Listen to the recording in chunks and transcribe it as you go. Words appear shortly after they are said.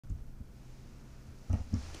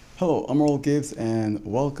Hello, I'm Oral Gibbs, and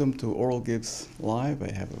welcome to Oral Gibbs Live.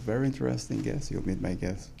 I have a very interesting guest. You'll meet my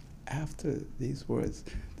guest after these words.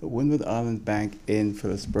 The Windward Island Bank in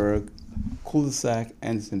Phillipsburg, Cul-de-sac,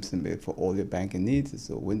 and Simpson Bay for all your banking needs. It's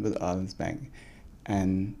the Windward Islands Bank.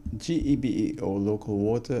 And GEBE, or Local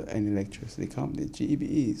Water and Electricity Company.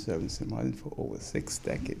 GEBE, serving St. Martin for over 6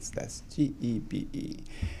 decades. That's GEBE.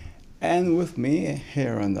 And with me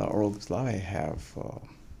here on the Oral Gibbs Live, I have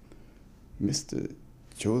Mr.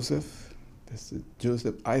 Joseph. Mr.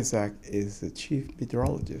 Joseph Isaac is the chief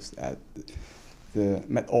meteorologist at the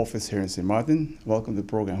Met Office here in St. Martin. Welcome to the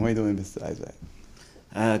program. How are you doing, Mr.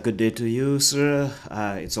 Isaac? Good day to you, sir.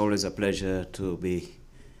 It's always a pleasure to be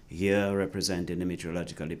here representing the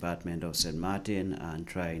Meteorological Department of St. Martin and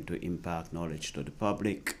trying to impart knowledge to the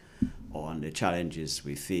public on the challenges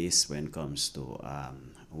we face when it comes to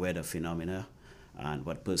weather phenomena and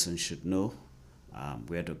what persons should know,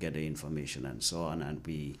 where to get the information and so on. And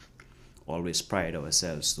we always pride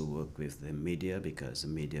ourselves to work with the media because the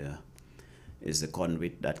media is the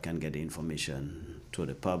conduit that can get the information to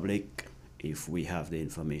the public. If we have the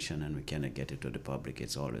information and we cannot get it to the public,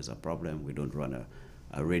 it's always a problem. We don't run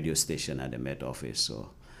a radio station at the Met Office, so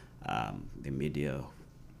the media,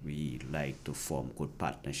 we like to form good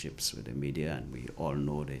partnerships with the media, and we all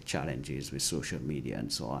know the challenges with social media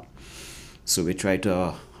and so on. So we try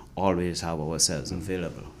to always have ourselves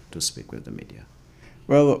available to speak with the media.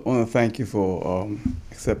 Well, I want to thank you for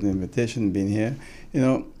accepting the invitation and being here. You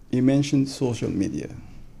know, you mentioned social media.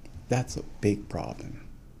 That's a big problem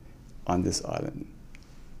on this island.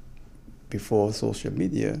 Before social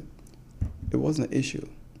media, it wasn't an issue.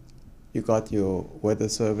 You got your weather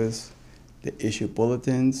service, they issue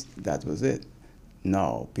bulletins, that was it.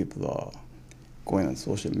 Now people are going on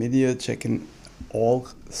social media, checking all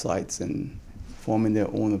sites and forming their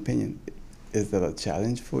own opinion. Is that a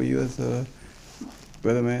challenge for you as a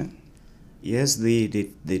weatherman? Yes,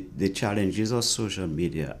 the challenges of social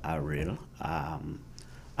media are real. And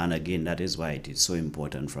again, that is why it is so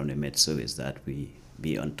important from the Met Service that we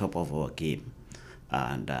be on top of our game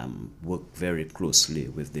and work very closely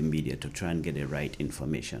with the media to try and get the right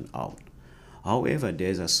information out. However,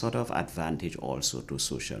 there's a sort of advantage also to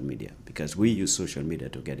social media because we use social media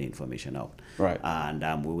to get the information out. Right.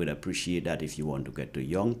 And we would appreciate that if you want to get to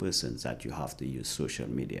young persons that you have to use social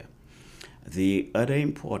media. The other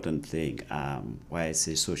important thing, why I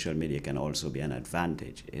say social media can also be an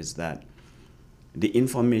advantage, is that the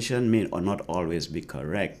information may or not always be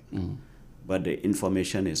correct, but the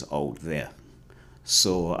information is out there.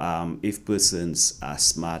 So if persons are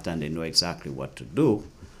smart and they know exactly what to do,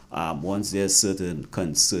 once there's certain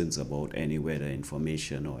concerns about any weather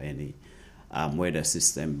information or any weather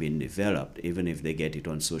system being developed, even if they get it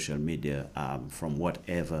on social media from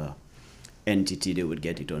whatever entity they would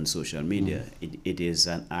get it on social media, it is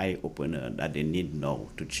an eye-opener that they need now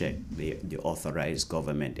to check the authorized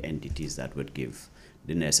government entities that would give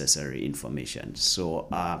the necessary information. So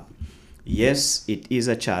yes, it is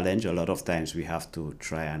a challenge. A lot of times we have to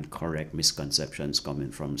try and correct misconceptions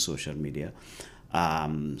coming from social media.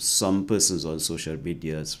 Some persons on social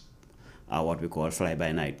media are what we call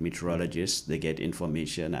fly-by-night meteorologists. They get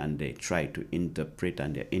information and they try to interpret,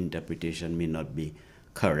 and their interpretation may not be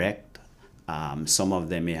correct. Some of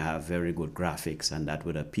them may have very good graphics, and that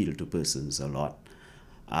would appeal to persons a lot.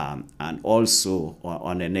 And also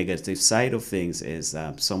on the negative side of things is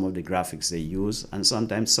some of the graphics they use, and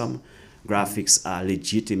sometimes some graphics are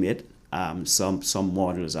legitimate. Some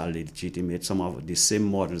models are legitimate. Some of the same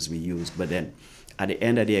models we use, but then at the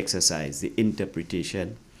end of the exercise, the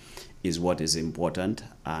interpretation is what is important,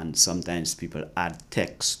 and sometimes people add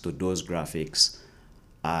text to those graphics,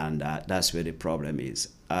 and that's where the problem is.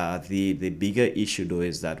 The bigger issue though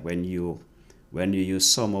is that when you use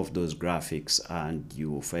some of those graphics and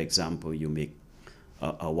you, for example, you make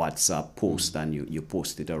a WhatsApp post and you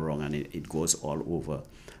post it wrong and it goes all over.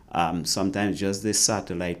 Sometimes just the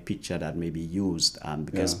satellite picture that may be used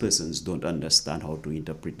because persons don't understand how to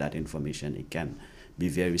interpret that information, it can be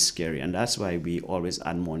very scary. And that's why we always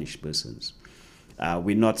admonish persons.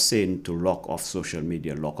 We're not saying to lock off social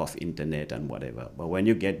media, lock off internet and whatever, but when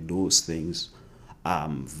you get those things,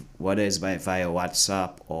 whether it's via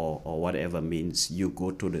WhatsApp or whatever means, you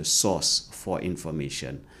go to the source for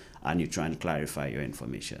information and you try and clarify your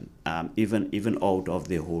information. Even out of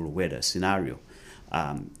the whole weather scenario,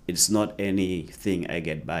 it's not anything I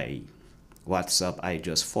get by WhatsApp, I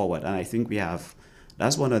just forward. And I think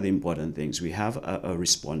that's one of the important things. We have a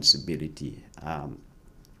responsibility.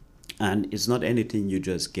 And it's not anything you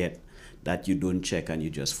just get that you don't check and you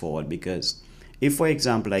just forward, because if, for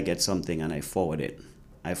example, I get something and I forward it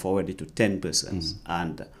to 10 persons,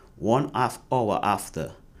 and 1 hour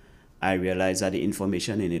after, I realized that the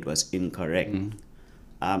information in it was incorrect.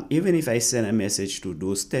 Even if I send a message to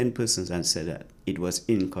those 10 persons and said that it was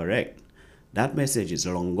incorrect, that message is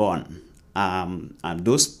long gone. And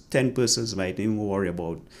those 10 persons might even worry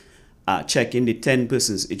about checking the 10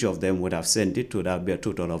 persons each of them would have sent it to. That would be a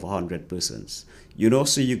total of 100 persons.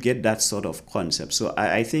 So you get that sort of concept. So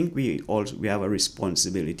I think we have a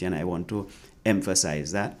responsibility, and I want to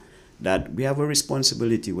emphasize that we have a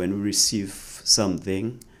responsibility when we receive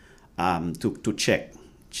something to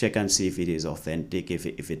check and see if it is authentic, if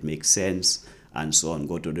it makes sense, and so on.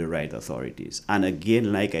 Go to the right authorities. And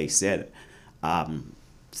again, like I said,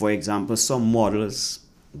 for example, some models,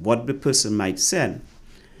 what the person might send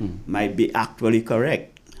might be actually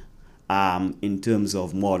correct in terms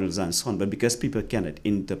of models and so on, but because people cannot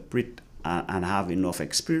interpret and have enough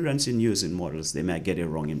experience in using models, they might get a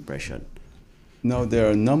wrong impression. Now, there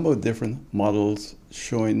are a number of different models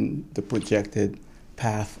showing the projected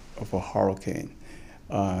path of a hurricane.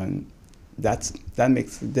 That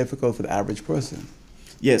makes it difficult for the average person.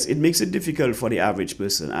 Yes, it makes it difficult for the average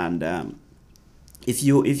person. And if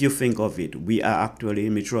you think of it,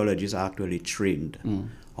 meteorologists are actually trained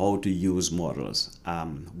how to use models.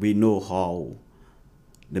 We know how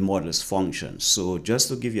the models function. So just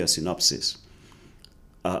to give you a synopsis,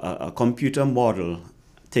 a computer model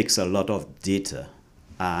takes a lot of data,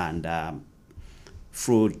 and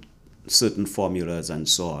through certain formulas and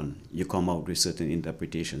so on, you come out with certain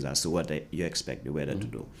interpretations as to what you expect the weather to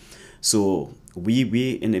do. So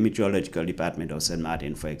we in the meteorological department of St.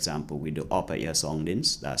 Martin, for example, we do upper ear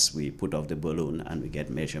soundings. That's we put off the balloon and we get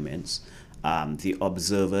measurements. The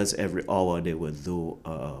observers, every hour they will do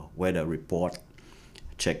a weather report,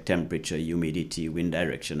 check temperature, humidity, wind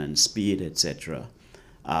direction, and speed, etc.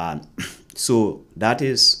 So that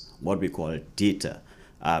is what we call data.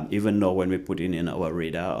 Even though when we put in our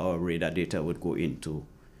radar data would go into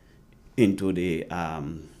the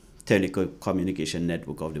telecommunication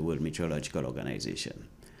network of the World Meteorological Organization.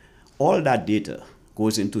 All that data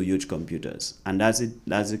goes into huge computers, and that's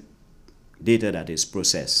the data that is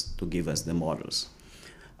processed to give us the models.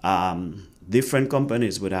 Different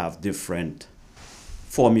companies would have different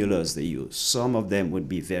formulas they use. Some of them would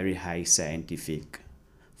be very high scientific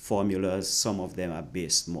formulas. Some of them are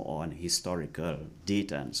based more on historical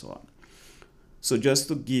data and so on. So just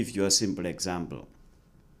to give you a simple example,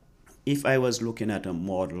 if I was looking at a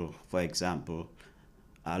model, for example,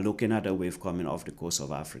 looking at a wave coming off the coast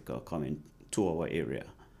of Africa, coming to our area,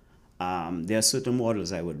 there are certain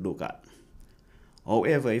models I would look at.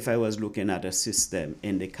 However, if I was looking at a system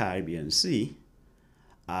in the Caribbean Sea,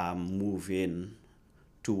 moving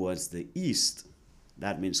towards the east,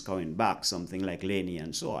 that means coming back, something like Laney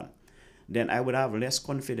and so on, then I would have less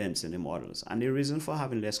confidence in the models. And the reason for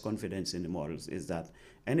having less confidence in the models is that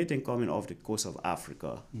anything coming off the coast of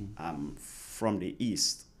Africa from the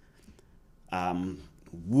east,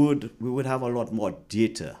 we would have a lot more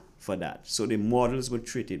data for that. So the models would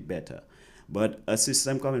treat it better. But a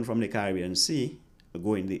system coming from the Caribbean Sea,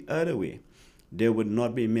 going the other way, there would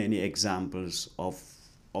not be many examples of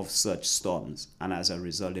such storms. And as a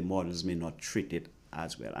result, the models may not treat it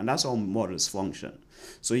as well. And that's how models function.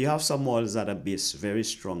 So you have some models that are based very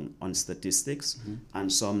strong on statistics, and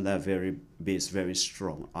some that are based very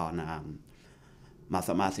strong on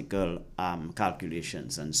mathematical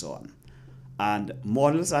calculations and so on. And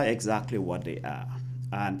models are exactly what they are.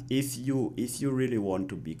 And if you really want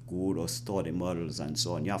to be good or study models and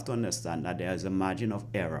so on, you have to understand that there is a margin of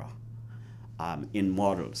error in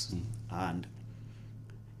models. And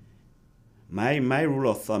my rule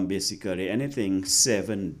of thumb, basically, anything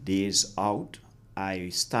 7 days out, I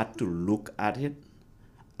start to look at it,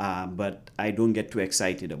 but I don't get too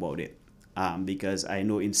excited about it because I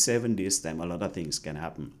know in 7 days' time, a lot of things can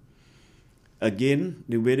happen. Again,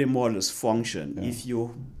 the way the models function, if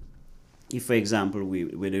for example,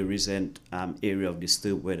 with the recent area of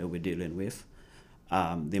disturbed weather we're dealing with,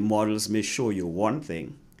 the models may show you one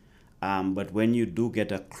thing, but when you do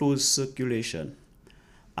get a closed circulation,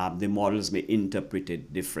 the models may interpret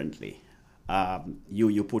it differently.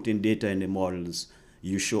 You put in data in the models,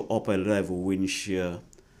 you show upper level wind shear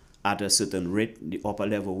at a certain rate. The upper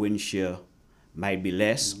level wind shear might be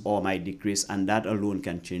less or might decrease, and that alone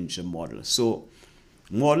can change the model. So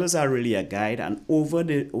models are really a guide, and over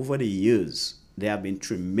the years, there have been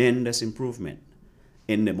tremendous improvement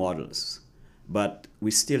in the models. But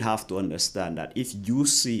we still have to understand that if you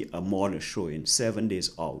see a model showing 7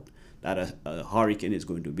 days out that a hurricane is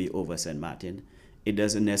going to be over St. Martin, it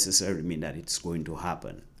doesn't necessarily mean that it's going to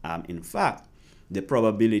happen. In fact, the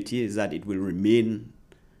probability is that it will remain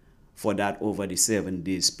for that over the 7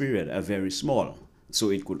 days period are very small. So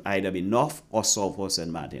it could either be north or south of St.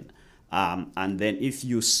 Martin. And then if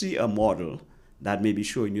you see a model that may be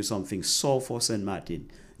showing you something so for St. Martin,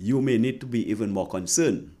 you may need to be even more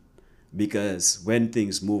concerned, because when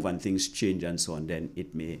things move and things change and so on, then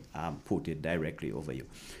it may put it directly over you.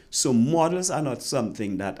 So models are not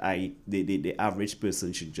something that the average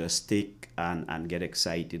person should just take and get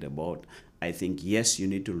excited about. I think, yes, you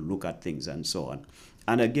need to look at things and so on.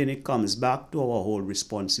 And again, it comes back to our whole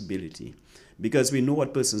responsibility, because we know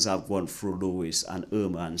what persons have gone through Lois and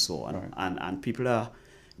Irma and so on. Right. And people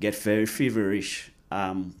get very feverish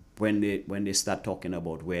when they start talking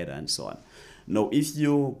about weather and so on. Now, if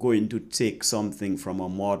you're going to take something from a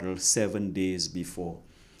model 7 days before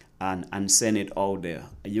and send it out there,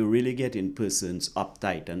 you really get in persons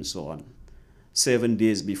uptight and so on. 7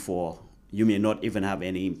 days before, you may not even have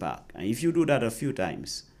any impact. And if you do that a few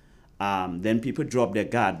times, then people drop their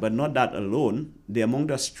guard. But not that alone, the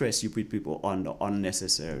amount of stress you put people under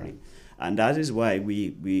unnecessarily. Right. And that is why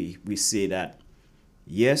we say that,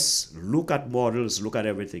 yes, look at models, look at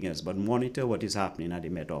everything else, but monitor what is happening at the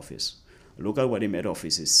Met Office. Look at what the Met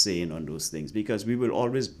Office is saying on those things, because we will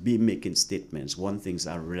always be making statements. One things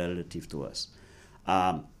are relative to us.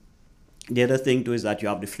 The other thing too is that you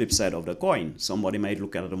have the flip side of the coin. Somebody might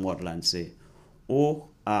look at the model and say, oh,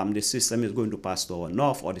 the system is going to pass to our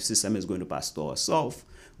north, or the system is going to pass to our south.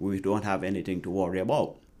 We don't have anything to worry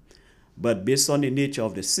about. But based on the nature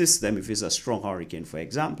of the system, if it's a strong hurricane, for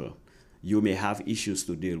example, you may have issues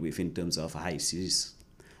to deal with in terms of high seas.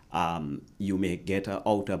 You may get an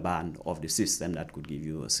outer band of the system that could give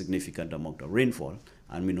you a significant amount of rainfall,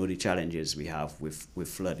 and we know the challenges we have with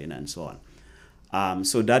flooding and so on.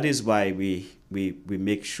 So that is why we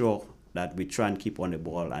make sure that we try and keep on the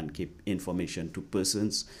ball and keep information to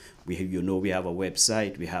persons. We have a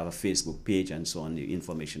website, we have a Facebook page, and so on. The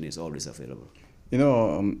information is always available.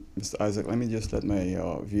 Mr. Isaac, let me just let my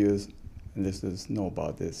viewers and listeners know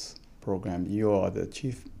about this program. You are the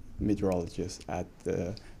chief meteorologist at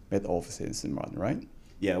the Met Office in St. Martin, right?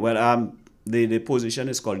 Yeah, well, the position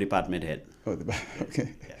is called department head. Oh,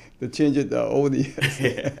 okay. Yeah. They change it over the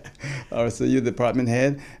years. All right, so you're department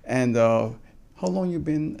head. And how long you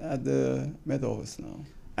been at the Met Office now?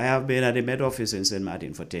 I have been at the Met Office in St.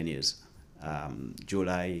 Martin for 10 years.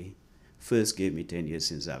 July 1st gave me 10 years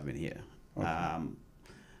since I've been here. Okay.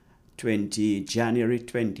 January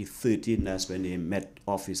 2013, that's when the Met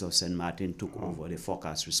Office of St. Martin took over the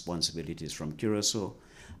forecast responsibilities from Curacao.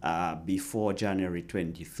 Before January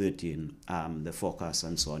 2013, the forecast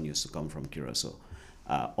and so on used to come from Curacao.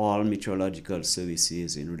 All meteorological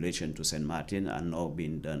services in relation to St. Martin are now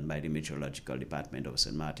being done by the Meteorological Department of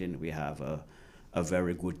St. Martin. We have a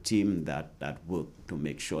very good team that work to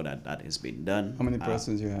make sure that has been done. How many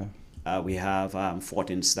persons you have? We have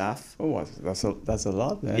 14 staff. Oh, that's a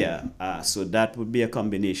lot, man. Yeah, so that would be a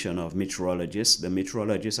combination of meteorologists. The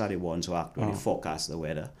meteorologists are the ones who actually forecast the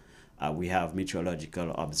weather. We have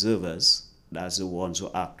meteorological observers. That's the ones who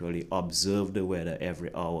actually observe the weather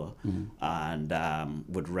every hour and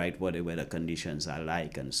would write what the weather conditions are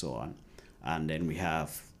like and so on. And then we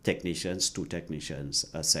have technicians, 2 technicians,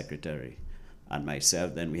 a secretary, and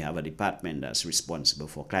myself. Then we have a department that's responsible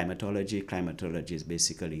for climatology. Climatology is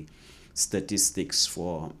basically statistics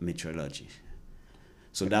for meteorology.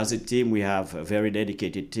 So that's a team. We have a very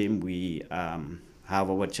dedicated team. We have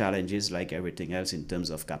our challenges like everything else in terms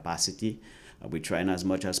of capacity. We're trying as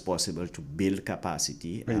much as possible to build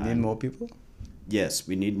capacity. We need more people? Yes,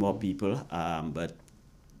 we need more people. But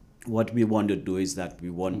what we want to do is that we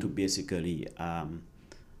want to basically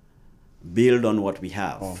build on what we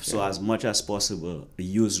have. Okay. So as much as possible,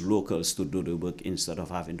 use locals to do the work instead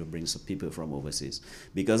of having to bring some people from overseas.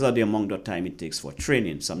 Because of the amount of time it takes for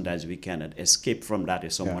training, sometimes we cannot escape from that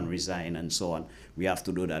if someone resigns and so on. We have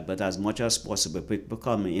to do that. But as much as possible, people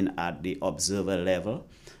come in at the observer level,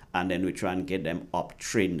 and then we try and get them up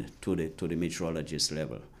trained to the meteorologist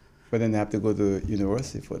level. But then they have to go to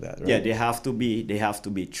university for that, right? Yeah, they have to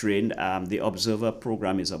be trained. The observer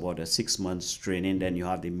program is about a 6 months training. Then you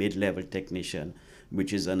have the mid-level technician,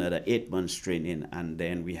 which is another 8 months training, and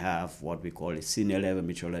then we have what we call a senior level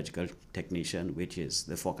meteorological technician, which is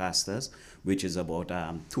the forecasters, which is about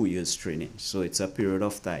 2 years training. So it's a period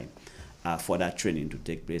of time for that training to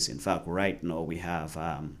take place. In fact, right now we have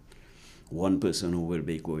one person who will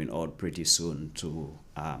be going out pretty soon to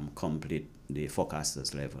complete the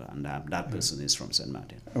forecasters level, and that person is from St.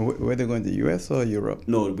 Martin. Where they going, the US or Europe?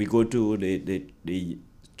 No, we go to the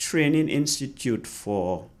Training Institute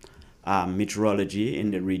for Meteorology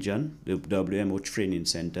in the region. The WMO Training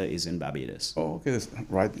Center is in Barbados. Oh, okay, that's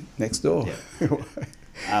right next door.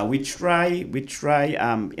 Yeah. We try.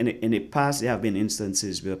 In the past, there have been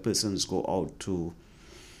instances where persons go out to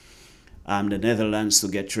the Netherlands to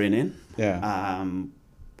get training. Yeah.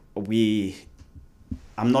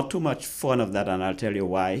 I'm not too much fond of that, and I'll tell you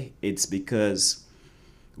why. It's because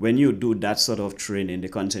when you do that sort of training, they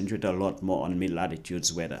concentrate a lot more on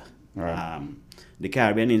mid-latitudes weather. Right. The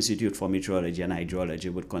Caribbean Institute for Meteorology and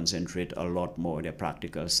Hydrology would concentrate a lot more their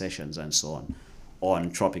practical sessions and so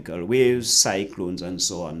on tropical waves, cyclones, and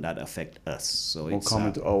so on that affect us. So More it's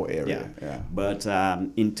common to our area. Yeah. But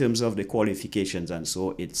in terms of the qualifications and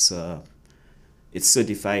so, it's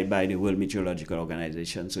certified by the World Meteorological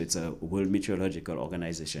Organization. So it's a World Meteorological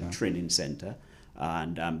Organization training center.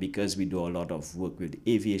 And because we do a lot of work with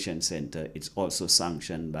the Aviation Center, it's also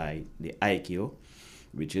sanctioned by the ICAO,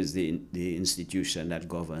 which is the institution that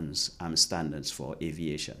governs standards for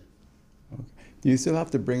aviation. Okay. Do you still have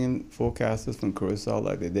to bring in forecasters from Curacao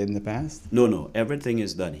like they did in the past? No. Everything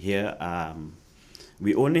is done here.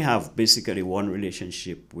 We only have basically one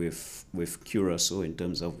relationship with Curacao in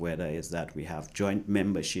terms of weather, is that we have joint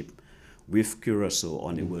membership with Curacao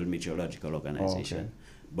on the World Meteorological Organization. Oh, okay.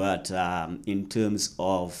 But in terms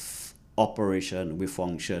of operation, we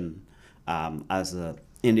function as an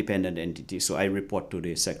independent entity. So I report to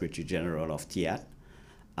the Secretary General of TIAT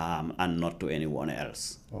and not to anyone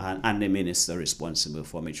else. Okay. And the minister responsible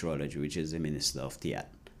for meteorology, which is the Minister of TIAT.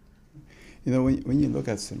 You know, when you look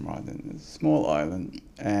at St. Martin, it's a small island,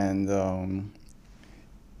 and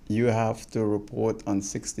you have to report on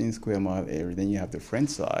 16 square mile area. Then you have the French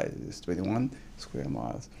side, it's 21 square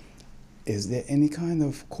miles. Is there any kind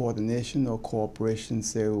of coordination or cooperation,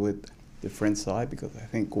 say, with the French side? Because I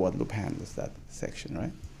think Guadeloupe handles that section,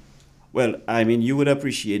 right? Well, I mean, you would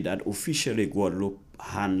appreciate that officially Guadeloupe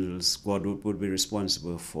would be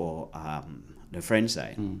responsible for the French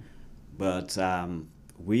side. But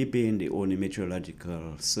we being the only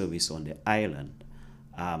meteorological service on the island,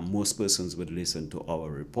 most persons would listen to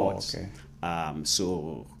our reports. Okay.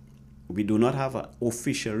 So we do not have an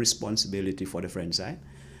official responsibility for the French side,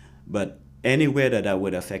 but any weather that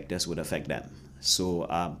would affect us would affect them. So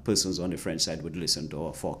persons on the French side would listen to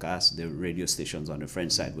our forecast. The radio stations on the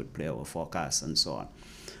French side would play our forecast and so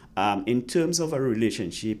on. In terms of a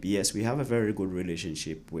relationship, yes, we have a very good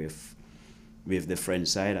relationship with the French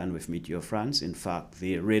side and with Meteor France. In fact,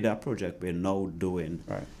 the radar project we're now doing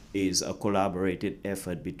is a collaborated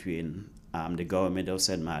effort between the government of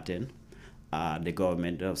St. Martin, the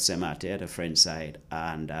government of Saint Martin, the French side,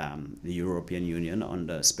 and the European Union on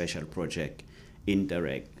the special project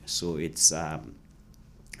Interreg. So it's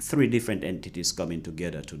 3 different entities coming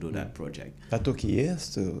together to do that project. That took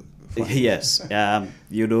years to find. Yes.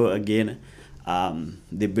 You know, again,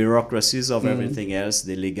 the bureaucracies of everything else,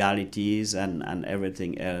 the legalities and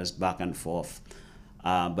everything else back and forth.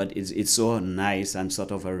 But it's so nice and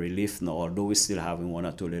sort of a relief now, although we're still having 1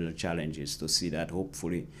 or 2 little challenges, to see that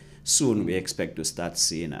hopefully soon we expect to start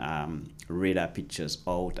seeing radar pictures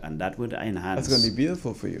out, and that would enhance. That's going to be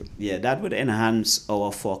beautiful for you. Yeah, that would enhance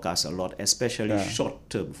our forecast a lot, especially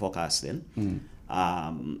short-term forecasting.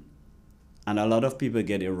 And a lot of people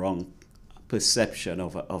get a wrong perception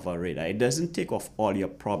of a radar. It doesn't take off all your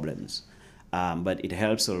problems, but it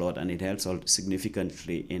helps a lot, and it helps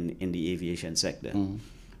significantly in the aviation sector.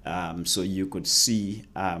 So you could see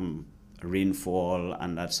rainfall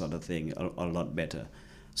and that sort of thing a lot better.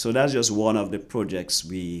 So that's just one of the projects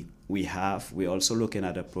we have. We're also looking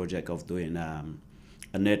at a project of doing a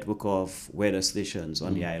network of weather stations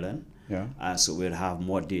on the island. Yeah. So we'll have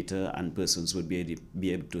more data, and persons would be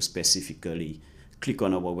able to specifically click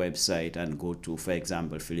on our website and go to, for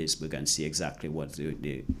example, Phillipsburg, and see exactly what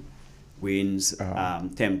the winds,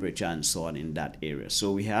 temperature, and so on in that area.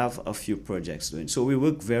 So we have a few projects doing. So we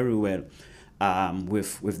work very well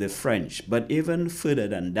with the French. But even further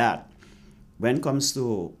than that, when it comes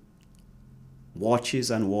to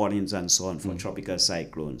watches and warnings and so on for tropical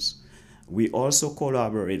cyclones, we also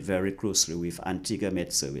collaborate very closely with Antigua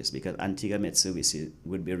Met Service, because Antigua Met Service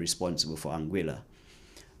would be responsible for Anguilla.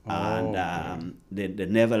 And the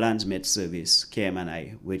Netherlands Met Service,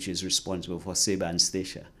 KMNI, which is responsible for Saba and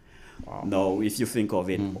Statia. Wow. Now, if you think of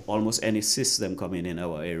it, almost any system coming in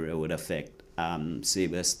our area would affect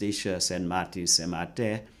Saba, Statia, St. Martin, Saint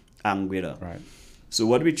Martin, Anguilla. Right. So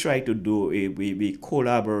what we try to do is we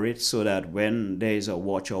collaborate so that when there is a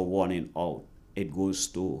watch or warning out, it goes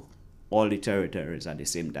to all the territories at the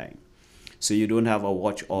same time. So you don't have a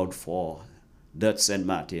watch out for Dutch St.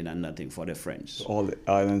 Martin and nothing for the French. So all the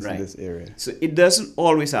islands in this area. So it doesn't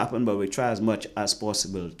always happen, but we try as much as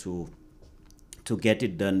possible to get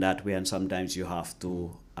it done that way. And sometimes you have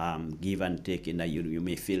to give and take, in that you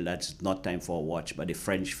may feel that it's not time for a watch, but the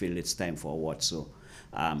French feel it's time for a watch. So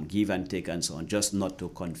give and take and so on, just not to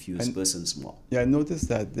confuse And- persons more. Yeah, I noticed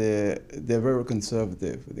that they're very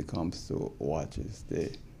conservative when it comes to watches.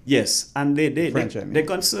 Yes, and French, I mean. they're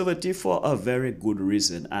conservative for a very good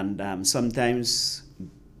reason. And sometimes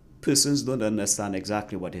persons don't understand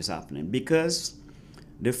exactly what is happening because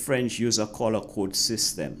the French use a color code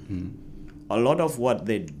system. A lot of what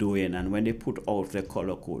they're doing, and when they put out the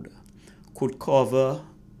color code, could cover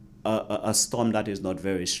a storm that is not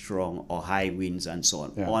very strong or high winds and so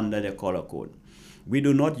on under the color code. We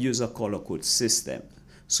do not use a color code system.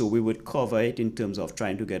 So we would cover it in terms of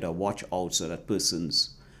trying to get a watch out so that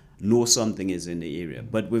persons know something is in the area.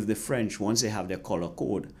 But with the French, once they have their color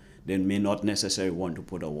code, they may not necessarily want to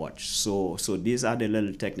put a watch. So these are the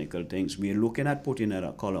little technical things. We're looking at putting in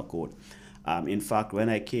a color code. In fact, when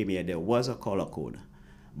I came here, there was a color code,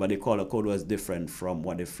 but the color code was different from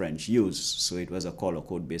what the French used. So it was a color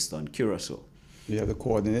code based on Curacao. You have to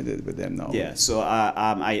coordinate it with them now. Yeah, so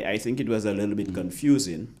I think it was a little bit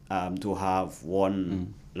confusing to have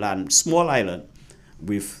one small island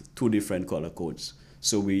with two different color codes.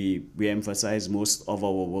 So we emphasize most of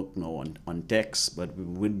our work now on text, but we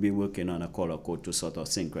would be working on a color code to sort of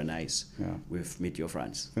synchronize with Meteo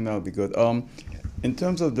France. And that'll be good. In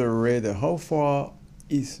terms of the radar, how far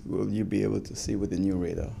east will you be able to see with the new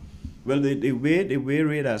radar? Well, the way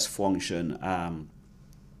radars function,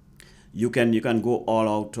 you can go all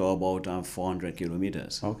out to about 400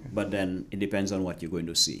 kilometers. Okay. But then it depends on what you're going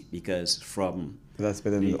to see, because from That's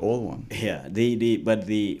better than the old one. Yeah,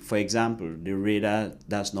 for example, the radar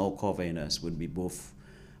that's now covering us would be both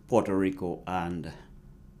Puerto Rico and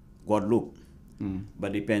Guadeloupe.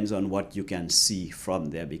 But depends on what you can see from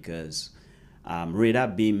there, because radar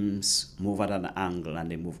beams move at an angle and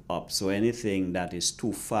they move up. So anything that is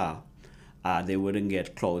too far, they wouldn't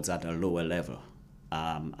get clouds at a lower level.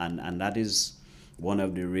 And that is one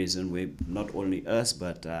of the reasons we, not only us,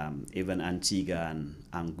 but even Antigua and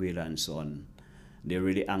Anguilla and so on, they're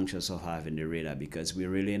really anxious of having the radar, because we're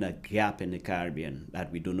really in a gap in the Caribbean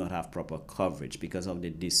that we do not have proper coverage because of the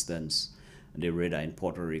distance the radar in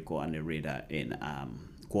Puerto Rico and the radar in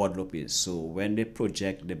Guadeloupe is. So when they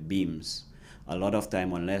project the beams, a lot of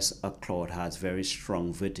time, unless a cloud has very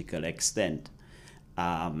strong vertical extent,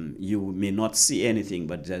 you may not see anything,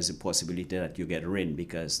 but there's a possibility that you get rain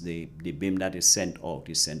because the beam that is sent out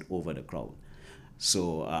is sent over the cloud.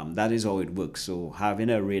 So that is how it works. So having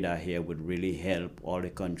a radar here would really help all the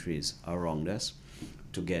countries around us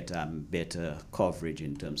to get better coverage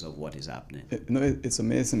in terms of what is happening. It's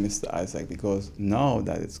amazing, Mr. Isaac, because now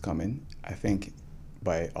that it's coming, I think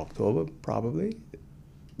by October probably.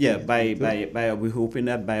 Yeah, we're hoping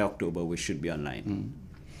that by October we should be online,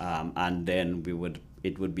 and then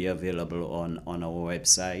it would be available on our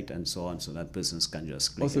website and so on, so that persons can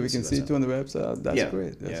just click. Also, we can see it on the website. That's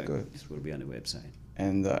great. That's good. It will be on the website.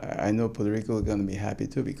 And I know Puerto Rico is going to be happy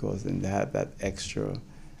too, because then they have that extra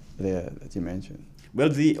layer that you mentioned. Well,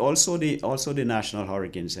 also the National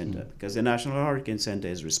Hurricane Center, because the National Hurricane Center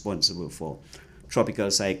is responsible for tropical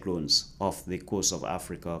cyclones off the coast of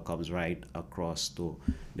Africa, comes right across to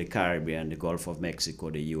the Caribbean, the Gulf of Mexico,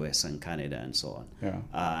 the US and Canada and so on. Yeah.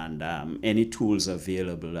 And any tools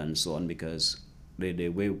available and so on, because the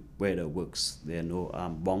way weather works, there are no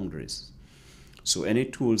boundaries. So any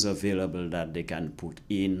tools available that they can put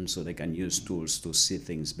in, so they can use tools to see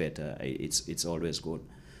things better, it's always good.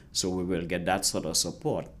 So we will get that sort of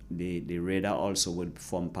support. The radar also would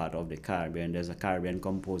form part of the Caribbean. There's a Caribbean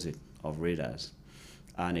composite of radars,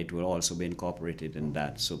 and it will also be incorporated in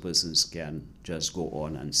that, so persons can just go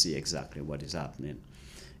on and see exactly what is happening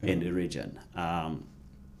in the region.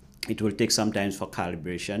 It will take some time for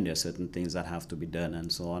calibration. There are certain things that have to be done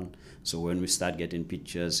and so on. So when we start getting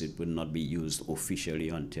pictures, it will not be used officially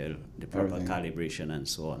until the proper calibration and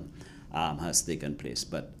so on has taken place.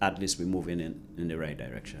 But at least we're moving in the right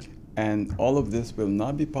direction. And all of this will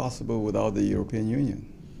not be possible without the European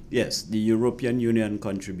Union. Yes, the European Union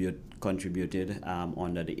contributed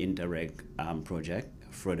under the Interreg project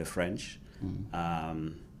for the French.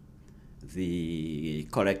 The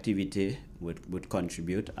collectivity would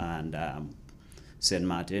contribute, and Saint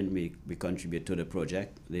Martin, we contribute to the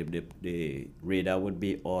project. The radar would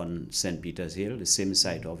be on St. Peter's Hill, the same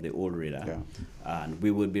site of the old radar, and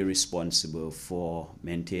we would be responsible for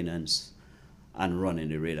maintenance and running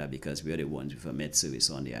the radar, because we are the ones with a med service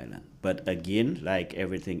on the island. But again, like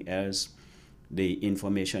everything else, the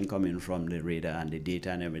information coming from the radar and the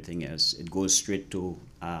data and everything else, it goes straight to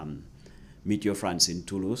Meteo France in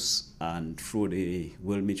Toulouse, and through the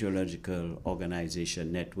World Meteorological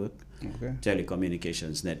Organization network,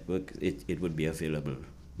 telecommunications network, it would be available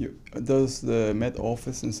Does the Met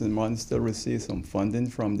Office in St. Martin still receive some funding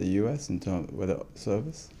from the U.S. in terms of weather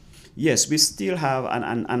service? Yes, we still have,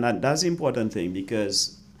 and that's the important thing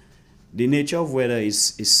because the nature of weather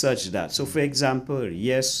is such that, so for example,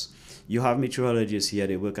 yes, you have meteorologists here,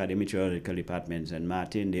 they work at the meteorological departments and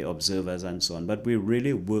Martin, the observers and so on, but we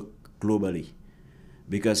really work globally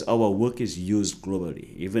because our work is used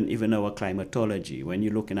globally. Even our climatology, when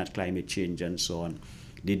you're looking at climate change and so on,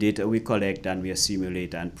 the data we collect and we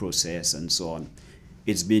assimilate and process and so on,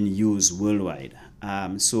 it's been used worldwide.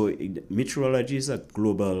 Meteorology is a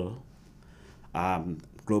global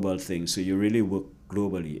thing. So you really work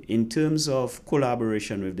globally. In terms of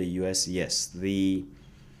collaboration with the U.S., yes,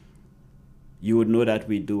 you would know that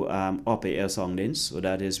we do upper air soundings, so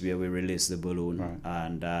that is where we release the balloon, right.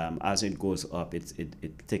 And as it goes up,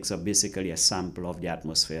 it takes up basically a sample of the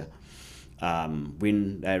atmosphere,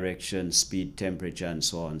 wind direction, speed, temperature, and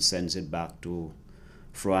so on, sends it back through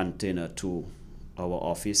antenna to our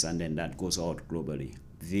office, and then that goes out globally.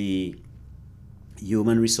 The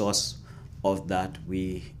human resource of that,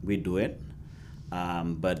 we do it,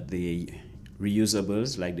 but the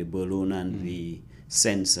reusables like the balloon and the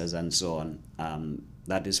sensors and so on,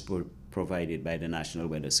 that is provided by the National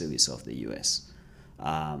Weather Service of the U.S.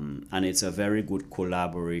 And it's a very good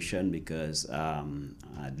collaboration because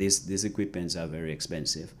these equipments are very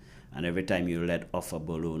expensive. And every time you let off a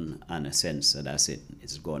balloon and a sensor, that's it,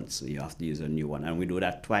 it's gone. So you have to use a new one. And we do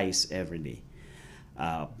that twice every day.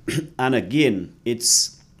 And again,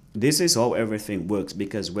 this is how everything works,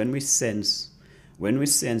 because when we sense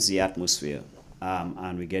the atmosphere,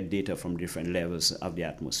 and we get data from different levels of the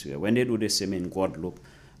atmosphere, when they do the same in Guadeloupe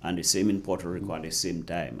and the same in Puerto Rico at the same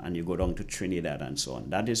time, and you go down to Trinidad and so on,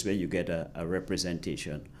 that is where you get a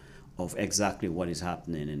representation of exactly what is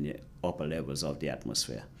happening in the upper levels of the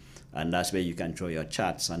atmosphere. And that's where you can draw your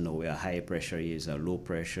charts and know where high pressure is, or low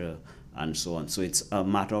pressure, and so on. So it's a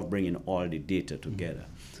matter of bringing all the data together.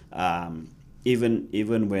 Even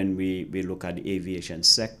when we look at the aviation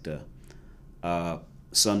sector,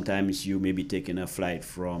 sometimes you may be taking a flight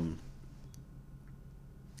from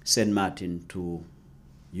St. Martin to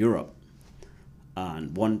Europe,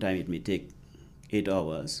 and one time it may take 8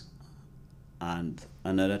 hours, and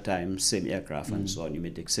another time, same aircraft and so on, you may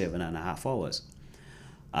take 7.5 hours.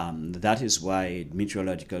 That is why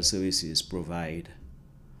meteorological services provide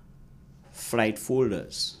flight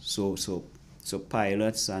folders. So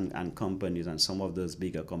pilots and companies, and some of those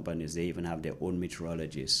bigger companies, they even have their own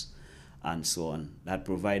meteorologists and so on, that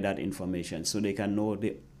provide that information so they can know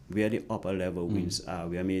where the upper level winds are,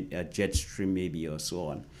 where a jet stream maybe, or so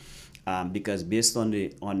on. Because based on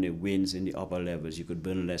the winds in the upper levels, you could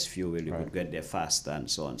burn less fuel, you could get there faster, and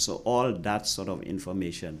so on. So all that sort of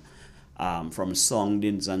information from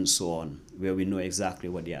soundings and so on, where we know exactly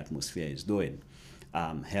what the atmosphere is doing,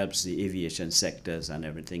 helps the aviation sectors and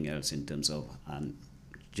everything else in terms of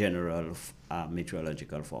general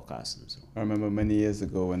meteorological forecasts and so on. I remember many years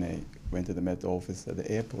ago when I went to the Met Office at the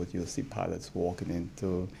airport, you'll see pilots walking in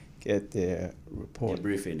to get their report. The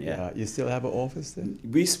briefing, yeah. You still have an office there?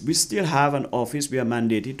 We still have an office. We are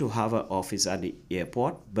mandated to have an office at the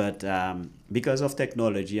airport, but because of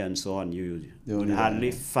technology and so on, you would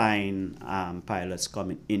hardly find pilots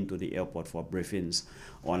coming into the airport for briefings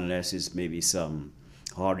unless it's maybe some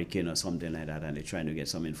hurricane or something like that and they're trying to get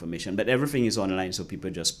some information. But everything is online, so people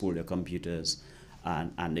just pull their computers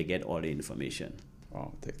and they get all the information.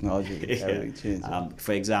 Wow, technology is everything changed.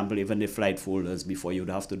 For example, even the flight folders, before you'd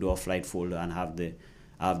have to do a flight folder and have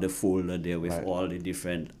the folder there with all the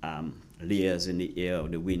different layers in the air,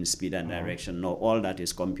 the wind speed and direction. Now all that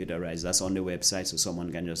is computerized. That's on the website, so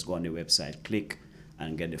someone can just go on the website, click,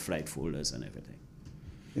 and get the flight folders and everything.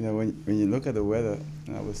 You know, when you look at the weather,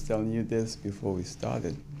 and I was telling you this before we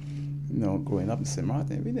started, you know, growing up in St.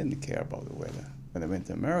 Martin, we didn't care about the weather. When I went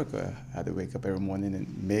to America, I had to wake up every morning and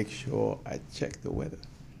make sure I checked the weather.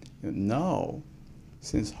 You know, now,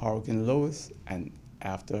 since Hurricane Lois and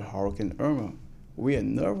after Hurricane Irma, we are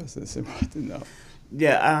nervous in St. Martin now.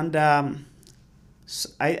 Yeah, and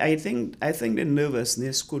I think the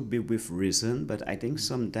nervousness could be with reason, but I think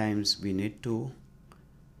sometimes we need to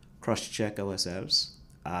cross-check ourselves.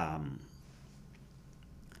 I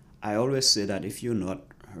always say that if you're not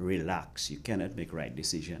relaxed, you cannot make right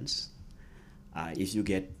decisions. If you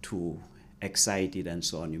get too excited and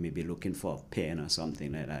so on, you may be looking for a pen or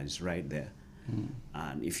something like that. It's right there.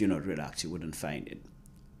 And if you're not relaxed, you wouldn't find it.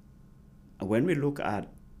 When we look at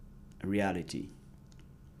reality,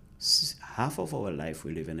 half of our life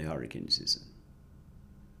we live in a hurricane season.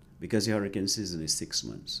 Because the hurricane season is 6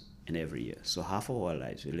 months in every year. So half of our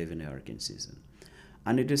lives we live in a hurricane season.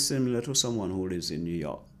 And it is similar to someone who lives in New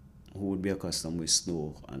York. who would be accustomed with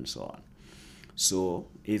snow and so on. So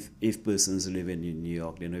if persons living in New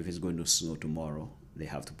York, they know if it's going to snow tomorrow, they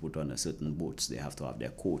have to put on a certain boots, they have to have their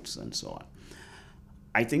coats and so on.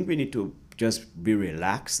 I think we need to just be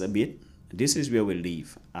relaxed a bit. This is where we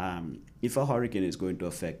live. If a hurricane is going to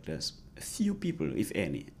affect us, few people, if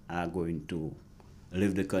any, are going to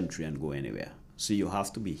leave the country and go anywhere. So you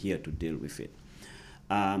have to be here to deal with it.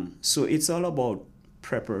 So it's all about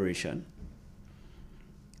preparation.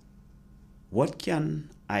 What can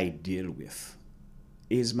I deal with?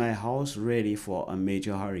 Is my house ready for a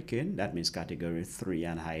major hurricane? That means category 3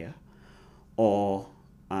 and higher. Or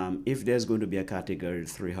if there's going to be a category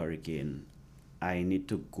 3 hurricane, I need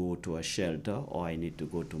to go to a shelter, or I need to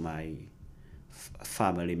go to my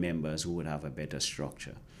family members who would have a better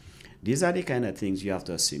structure. These are the kind of things you have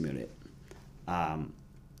to assimilate.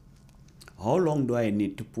 How long do I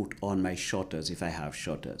need to put on my shutters if I have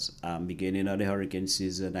shutters? Beginning of the hurricane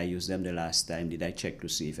season, I used them the last time. Did I check to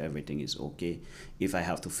see if everything is okay? If I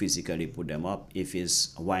have to physically put them up, if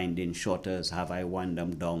it's winding shutters, have I wound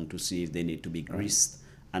them down to see if they need to be greased,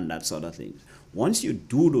 and that sort of thing. Once you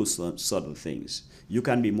do those sort of things, you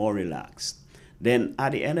can be more relaxed. Then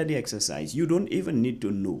at the end of the exercise, you don't even need to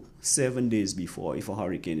know 7 days before if a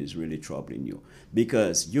hurricane is really troubling you,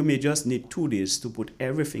 because you may just need 2 days to put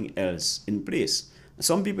everything else in place.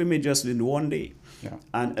 Some people may just need 1 day. Yeah.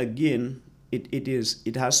 And again,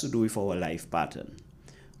 it has to do with our life pattern.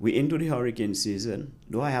 We're into the hurricane season.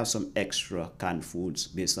 Do I have some extra canned foods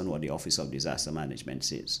based on what the Office of Disaster Management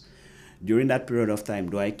says? During that period of time,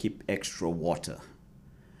 do I keep extra water?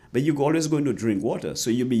 But you're always going to drink water, so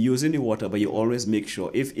you'll be using the water, but you always make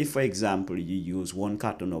sure, if for example, you use 1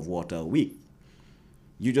 carton of water a week,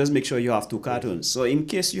 you just make sure you have 2 cartons. So in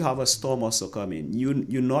case you have a storm also coming,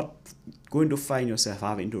 you're not going to find yourself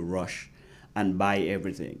having to rush and buy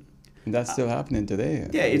everything. And that's still happening today.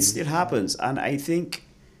 Yeah, it still happens. And I think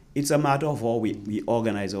it's a matter of how we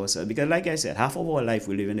organize ourselves. Because like I said, half of our life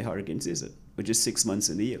we live in the hurricane season, which is 6 months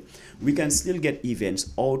in the year. We can still get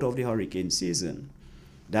events out of the hurricane season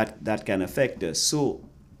that can affect us. So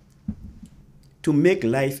to make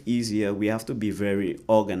life easier, we have to be very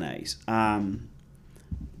organized.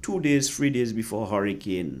 2 days, 3 days before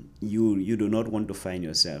hurricane, you do not want to find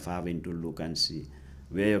yourself having to look and see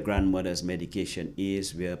where your grandmother's medication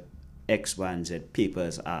is, where X, Y, and Z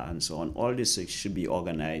papers are, and so on. All this should be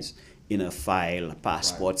organized in a file,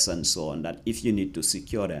 passports, and so on, that if you need to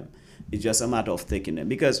secure them, it's just a matter of taking them.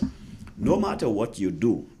 Because no matter what you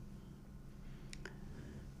do,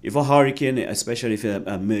 if a hurricane, especially if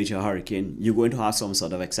a major hurricane, you're going to have some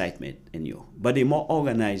sort of excitement in you. But the more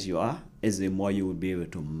organized you are, is the more you will be able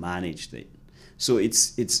to manage it. So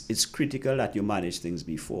it's critical that you manage things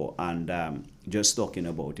before. And just talking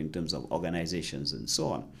about in terms of organizations and so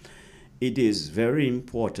on, it is very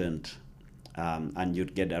important, and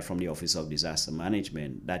you'd get that from the Office of Disaster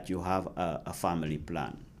Management, that you have a family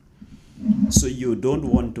plan. So you don't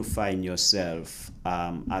want to find yourself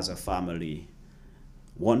as a family,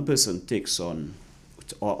 one person takes on,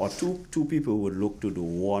 or two people would look to do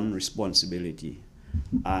one responsibility,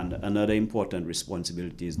 and another important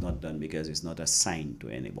responsibility is not done because it's not assigned to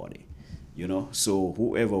anybody, you know. So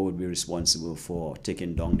whoever would be responsible for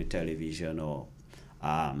taking down the television or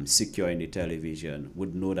securing the television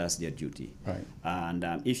would know that's their duty. Right. And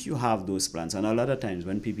if you have those plans, and a lot of times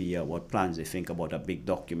when people hear about plans, they think about a big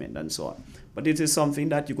document and so on. But it is something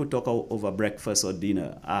that you could talk over breakfast or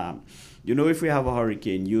dinner. You know, if we have a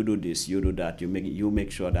hurricane, you do this, you do that. You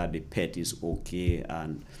make sure that the pet is okay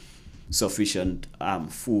and sufficient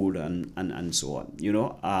food and so on. You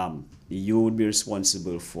know, you would be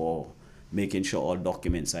responsible for making sure all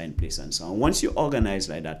documents are in place and so on. Once you organize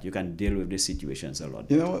like that, you can deal with the situations a lot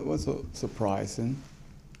better. You know what's so surprising?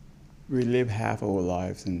 We live half our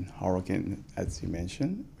lives in hurricane, as you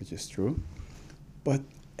mentioned, which is true. But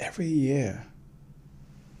every year,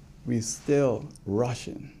 we're still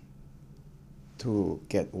rushing to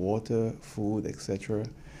get water, food, etc.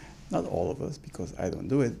 Not all of us, because I don't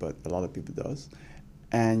do it, but a lot of people does.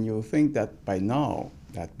 And you'll think that by now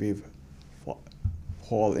that we've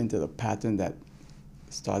fall into the pattern that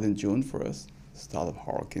starting June for us, start of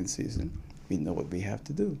hurricane season, we know what we have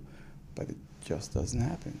to do, but it just doesn't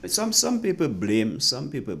happen. Some people blame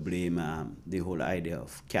the whole idea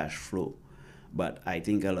of cash flow, but I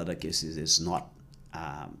think a lot of cases it's not.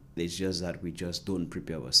 It's just that we just don't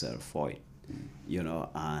prepare ourselves for it, you know.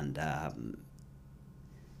 And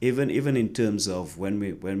even in terms of when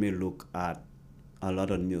we look at a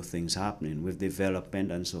lot of new things happening with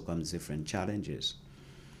development, and so comes different challenges.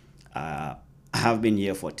 I have been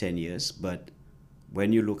here for 10 years, but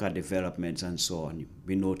when you look at developments and so on,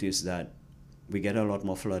 we notice that we get a lot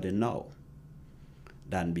more flooding now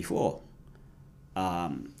than before.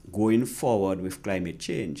 Going forward with climate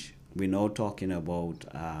change, we're now talking about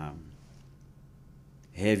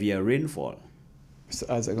heavier rainfall. So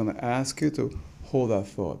as I'm going to ask you to hold that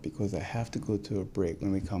thought because I have to go to a break.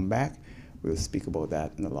 When we come back, we'll speak about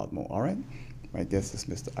that and a lot more. All right? My guest is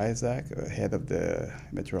Mr. Isaac, head of the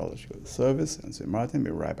Meteorological Service in St. Martin.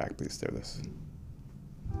 We'll be right back. Please stay with us.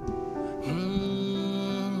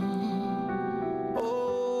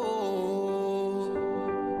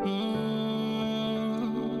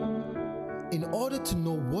 In order to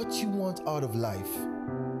know what you want out of life,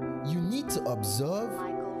 you need to observe,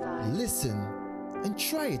 listen, and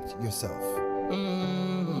try it yourself.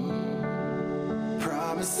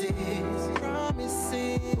 Promises,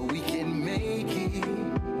 we can make it.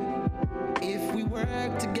 If we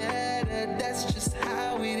work together, that's just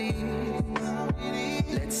how it is.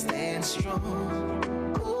 Let's stand strong,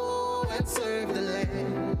 and serve the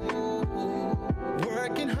land.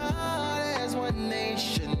 Working hard as one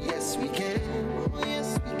nation, yes we can.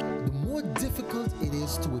 The more difficult it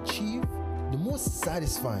is to achieve, the more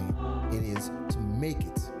satisfying it is to make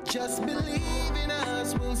it. Just believe in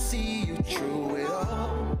us, we'll see you through it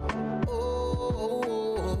all.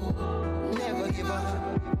 Oh, never give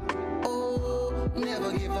up. Oh,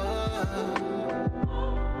 never give up.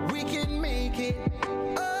 We can make it.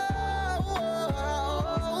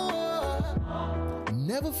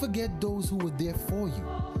 Never forget those who were there for you.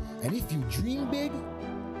 And if you dream big,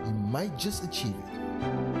 you might just achieve it.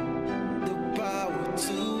 The power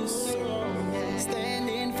to serve,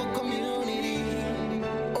 standing for community.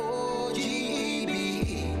 OGB,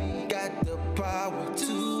 got the power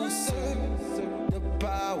to serve, the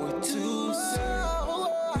power to serve.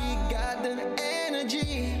 We got the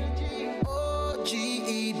energy.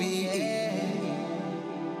 OGB.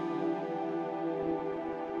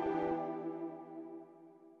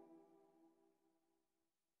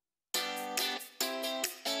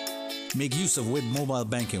 Make use of WIB mobile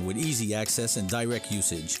banking with easy access and direct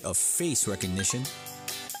usage of face recognition,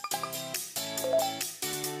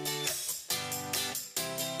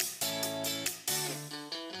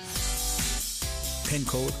 PIN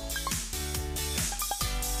code,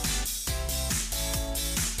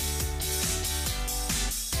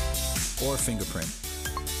 or fingerprint.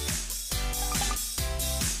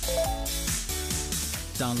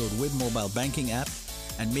 Download WIB mobile banking app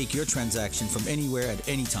and make your transaction from anywhere at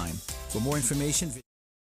any time. For more information,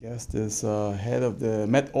 Yes, this head of the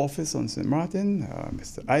Met Office on St. Martin,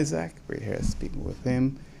 Mr. Isaac. We're here speaking with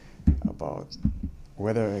him about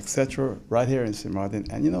weather, etc., right here in St. Martin.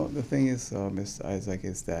 And you know, the thing is, Mr. Isaac,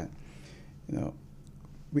 is that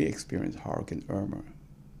we experienced Hurricane Irma,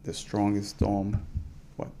 the strongest storm,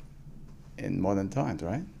 in modern times,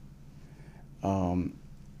 right? When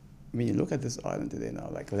you look at this island today now,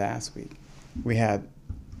 like last week, we had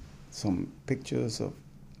some pictures of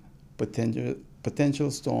potential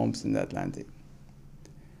storms in the Atlantic.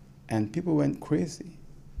 And people went crazy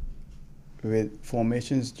with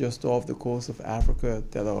formations just off the coast of Africa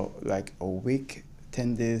that are like a week,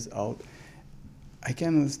 10 days out. I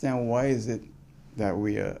can't understand why is it that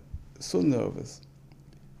we are so nervous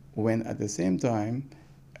when at the same time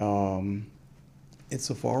it's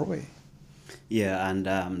so far away. Yeah,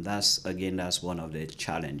 and that's one of the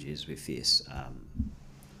challenges we face. A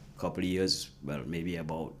couple of years, well, maybe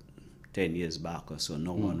about 10 years back or so,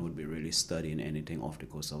 no one would be really studying anything off the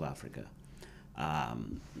coast of Africa.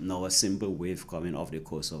 Now a simple wave coming off the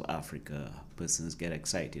coast of Africa, persons get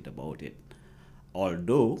excited about it.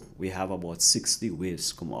 Although we have about 60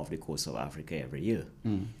 waves come off the coast of Africa every year.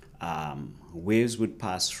 Waves would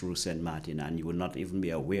pass through St. Martin and you would not even be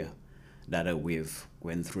aware that a wave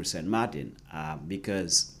went through St. Martin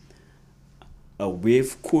because a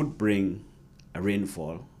wave could bring a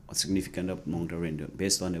rainfall, a significant amount of rain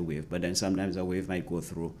based on a wave, but then sometimes a wave might go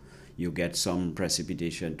through, you get some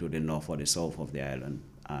precipitation to the north or the south of the island,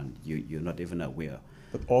 and you're not even aware.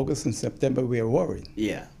 But August and September, we are worried.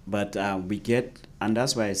 Yeah, but we get, and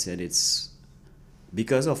that's why I said it's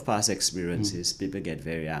because of past experiences, people get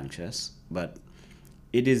very anxious, but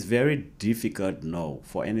it is very difficult now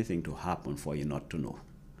for anything to happen for you not to know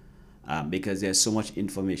because there's so much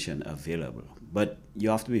information available. But you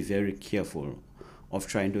have to be very careful of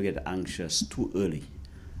trying to get anxious too early.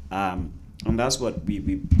 And that's what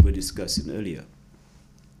we were discussing earlier.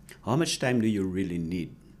 How much time do you really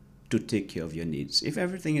need to take care of your needs? If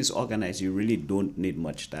everything is organized, you really don't need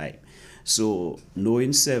much time. So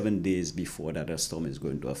knowing 7 days before that a storm is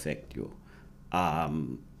going to affect you,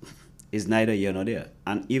 is neither here nor there.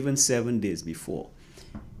 And even 7 days before,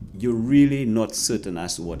 you're really not certain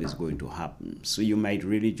as to what is going to happen. So you might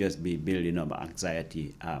really just be building up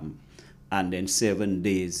anxiety. And then 7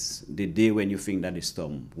 days, the day when you think that the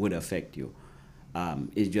storm would affect you,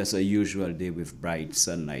 it's just a usual day with bright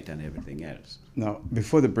sunlight and everything else. Now,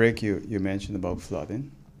 before the break, you mentioned about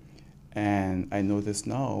flooding. And I notice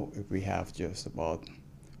now if we have just about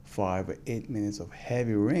 5 or 8 minutes of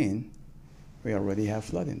heavy rain, we already have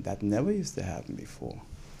flooding. That never used to happen before.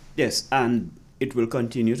 Yes, and it will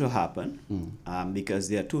continue to happen because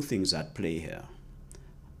there are two things at play here.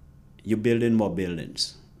 You're building more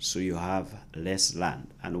buildings, so you have less land.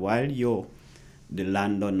 And while the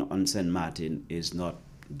land on St. Martin is not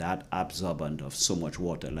that absorbent of so much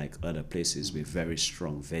water like other places with very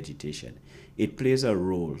strong vegetation, it plays a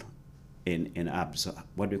role in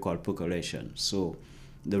what we call percolation. So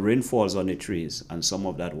the rain falls on the trees and some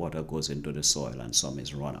of that water goes into the soil and some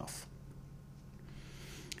is runoff.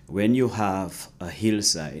 When you have a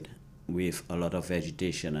hillside with a lot of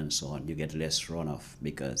vegetation and so on, you get less runoff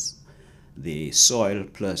because the soil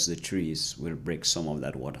plus the trees will break some of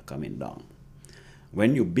that water coming down.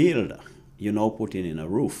 When you build, you're now putting in a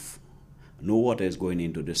roof. No water is going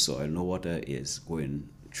into the soil, no water is going,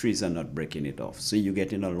 trees are not breaking it off. So you're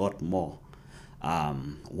getting a lot more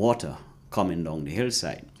water coming down the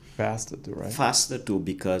hillside. Faster too, right? Faster too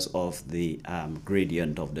because of the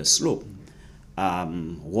gradient of the slope.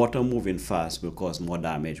 Water moving fast will cause more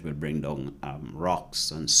damage, will bring down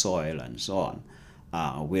rocks and soil and so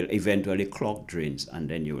on. Will eventually clog drains and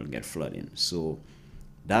then you will get flooding. So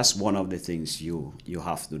that's one of the things you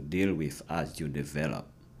have to deal with as you develop.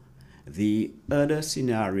 The other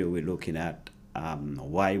scenario we're looking at,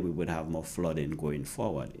 why we would have more flooding going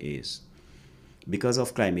forward, is because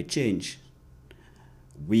of climate change,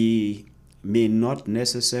 we may not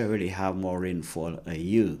necessarily have more rainfall a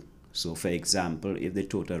year. So for example, if the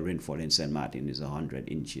total rainfall in St. Martin is 100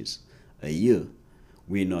 inches a year,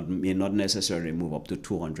 we may not necessarily move up to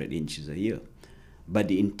 200 inches a year. But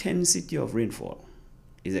the intensity of rainfall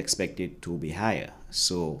is expected to be higher.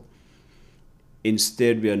 So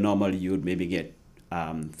instead, where normally you would maybe get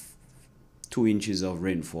 2 inches of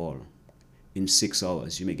rainfall in 6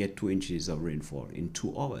 hours, you may get 2 inches of rainfall in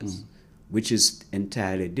 2 hours, which is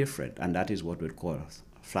entirely different. And that is what we call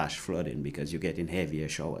flash flooding because you're getting heavier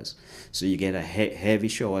showers. So you get a heavy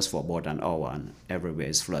showers for about an hour and everywhere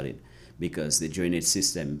is flooded because the drainage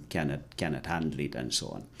system cannot handle it and so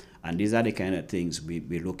on. And these are the kind of things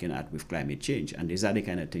we're looking at with climate change. And these are the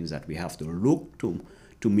kind of things that we have to look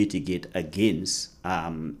to mitigate against.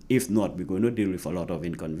 If not, we're going to deal with a lot of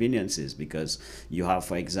inconveniences because you have,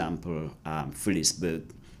 for example, Phillipsburg,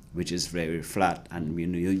 which is very flat, and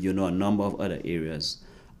you know a number of other areas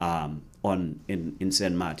in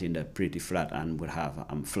St. Martin that are pretty flat and would have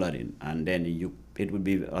flooding. And then it would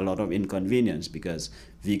be a lot of inconvenience because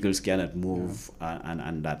vehicles cannot move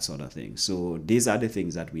and that sort of thing. So these are the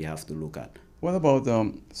things that we have to look at. What about,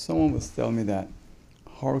 someone was telling me that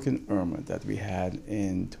Hurricane Irma that we had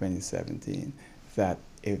in 2017, that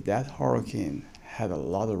if that hurricane had a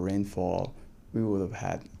lot of rainfall, we would have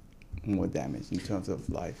had more damage in terms of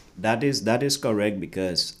life. That is correct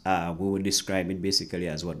because we would describe it basically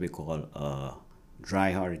as what we call a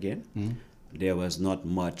dry hurricane. Mm-hmm. There was not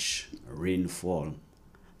much rainfall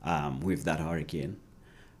with that hurricane.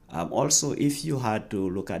 Also, if you had to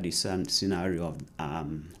look at the scenario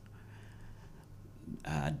of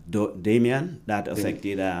Damian that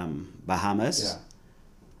affected Bahamas,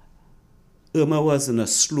 Irma wasn't a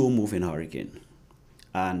slow-moving hurricane.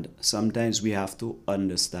 And sometimes we have to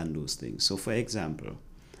understand those things. So for example,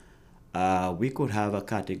 we could have a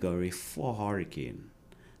Category 4 hurricane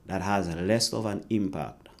that has less of an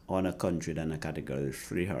impact on a country than a Category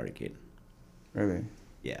 3 hurricane. Really?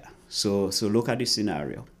 Yeah. So look at this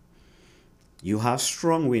scenario. You have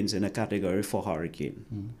strong winds in a Category 4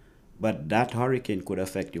 hurricane, but that hurricane could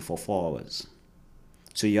affect you for 4 hours.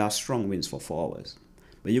 So you have strong winds for 4 hours.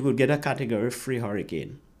 But you could get a Category 3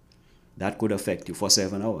 hurricane that could affect you for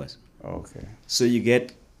 7 hours. Okay. So you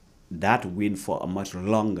get that wind for a much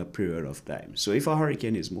longer period of time. So if a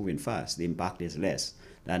hurricane is moving fast, the impact is less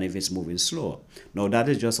than if it's moving slower. Now that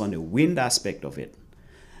is just on the wind aspect of it.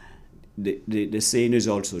 The saying is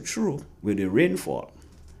also true with the rainfall.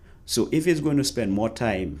 So if it's going to spend more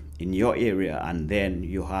time in your area and then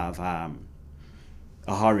you have a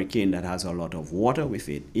hurricane that has a lot of water with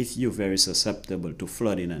it, if you're very susceptible to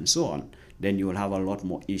flooding and so on, then you will have a lot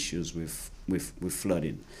more issues with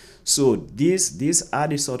flooding. So these are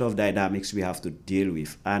the sort of dynamics we have to deal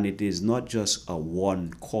with, and it is not just a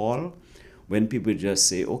one call. When people just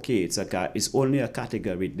say, okay, it's only a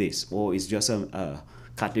category this, or it's just a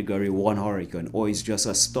category 1 hurricane, or it's just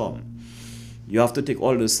a storm. you have to take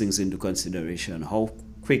all those things into consideration. How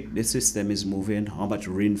quick the system is moving, how much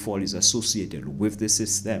rainfall is associated with the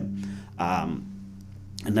system.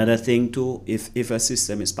 Another thing too, if a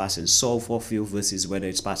system is passing south of you versus whether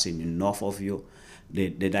it's passing north of you, the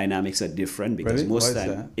dynamics are different, because Really? most Why is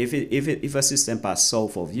time that? if a system passes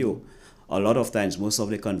south of you, a lot of times most of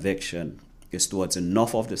the convection is towards the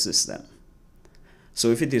north of the system.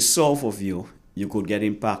 So if it is south of you, you could get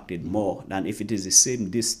impacted more than if it is the same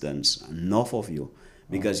distance north of you,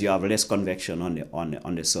 because you have less convection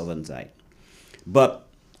on the southern side. But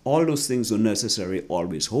all those things don't necessarily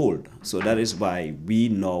always hold. So that is why we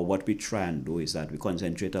know what we try and do is that we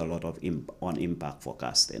concentrate a lot of on impact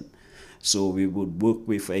forecasting. So we would work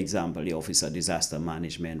with, for example, the Office of Disaster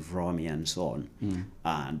Management, VROMI, and so on.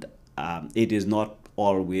 And it is not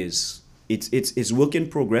always, it's work in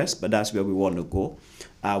progress, but that's where we want to go.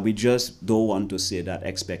 We just don't want to say that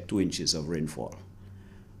expect 2 inches of rainfall,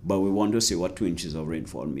 but we want to say what 2 inches of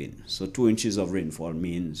rainfall means. So 2 inches of rainfall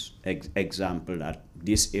means, example, that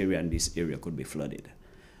this area and this area could be flooded.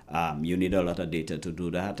 You need a lot of data to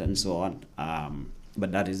do that and so on.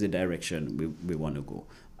 But that is the direction we want to go.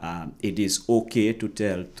 It is okay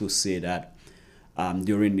to say that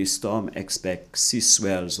during this storm, expect sea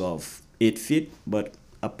swells of 8 feet, but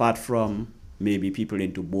apart from maybe people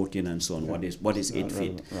into boating and so on, what is 8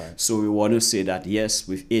 feet? Right. So we want to say that yes,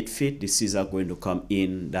 with 8 feet, the seas are going to come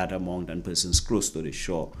in that amount, and persons close to the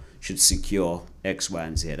shore should secure X, Y,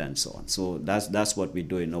 and Z, and so on. So that's what we're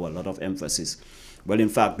doing now, a lot of emphasis. Well, in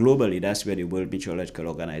fact, globally, that's where the World Meteorological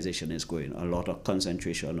Organization is going, a lot of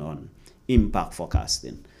concentration on impact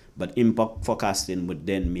forecasting. But impact forecasting would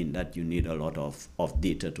then mean that you need a lot of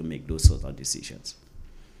data to make those sort of decisions.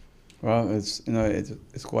 Well, it's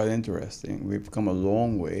quite interesting. We've come a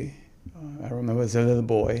long way. I remember as a little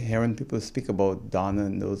boy hearing people speak about Donna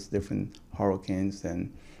and those different hurricanes,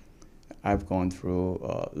 and I've gone through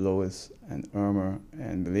Lois and Irma,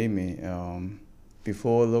 and believe me,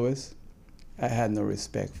 before Lois, I had no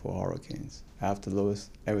respect for hurricanes. After Lois,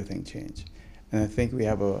 everything changed. And I think we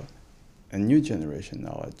have a new generation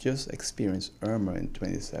now that just experienced Irma in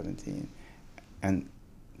 2017, and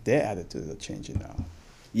their attitudes are changing now.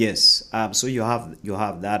 Yes, so you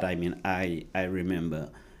have that. I mean, I remember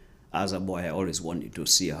as a boy, I always wanted to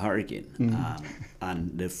see a hurricane.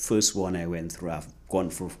 And the first one I went through, I've gone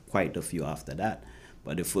through quite a few after that,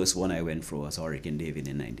 but the first one I went through was Hurricane David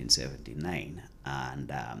in 1979. And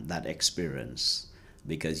that experience,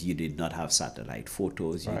 because you did not have satellite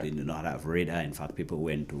photos, you did not have radar. In fact, people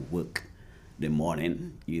went to work the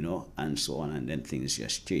morning, and so on, and then things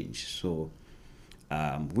just changed. So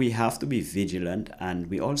we have to be vigilant, and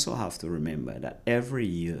we also have to remember that every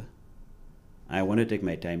year, I want to take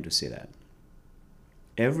my time to say that,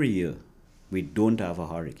 every year we don't have a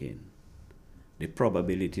hurricane, the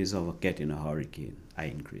probabilities of getting a hurricane are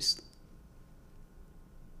increased.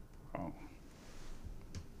 Oh.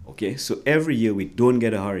 Okay, so every year we don't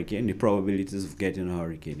get a hurricane, the probabilities of getting a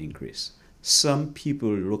hurricane increase. Some people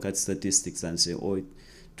look at statistics and say,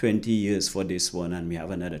 20 years for this one, and we have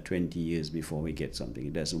another 20 years before we get something.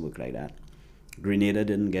 It doesn't work like that. Grenada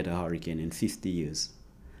didn't get a hurricane in 50 years,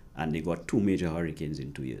 and they got 2 major hurricanes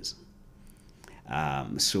in 2 years.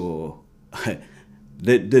 So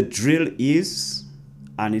the drill is,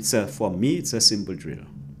 and for me, it's a simple drill.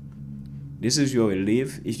 This is where we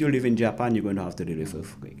live. If you live in Japan, you're going to have to deal with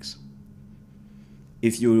earthquakes.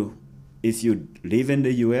 If you live in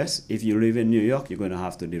the US, if you live in New York, you're going to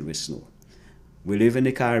have to deal with snow. We live in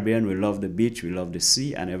the Caribbean, we love the beach, we love the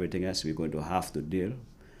sea, and everything else. We're going to have to deal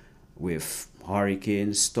with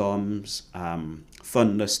hurricanes, storms,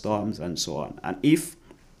 thunderstorms, and so on. And if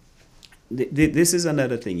this is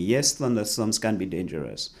another thing, yes, thunderstorms can be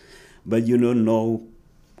dangerous, but now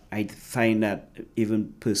I find that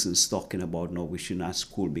even persons talking about we shouldn't have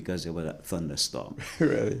school because there was a thunderstorm.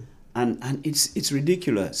 Really? And it's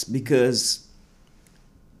ridiculous, because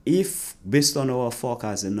if, based on our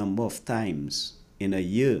forecast, the number of times in a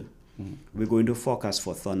year we're going to forecast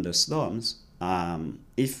for thunderstorms,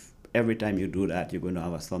 if every time you do that you're going to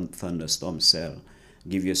have a thunderstorm cell,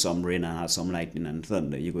 give you some rain and have some lightning and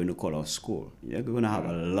thunder, you're going to call off school. You're going to have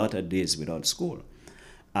a lot of days without school.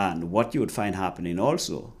 And what you would find happening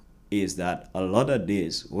also is that a lot of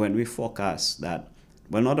days when we forecast that,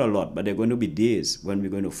 well, not a lot, but there are going to be days when we're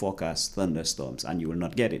going to forecast thunderstorms and you will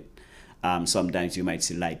not get it. Sometimes you might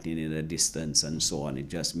see lightning in the distance and so on. It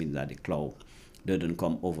just means that the cloud doesn't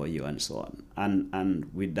come over you and so on. And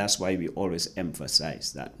that's why we always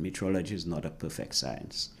emphasize that meteorology is not a perfect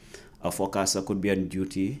science. A forecaster could be on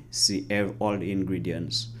duty, see all the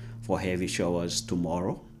ingredients for heavy showers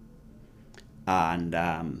tomorrow, and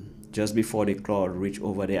just before the cloud reach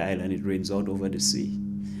over the island, it rains out over the sea.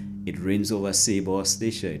 It rains over Sable or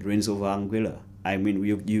Statia. It rains over Anguilla. I mean,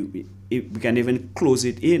 we can even close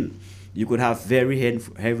it in. You could have very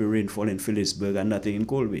heavy rainfall in Phillipsburg and nothing in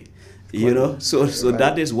Colby. You know, so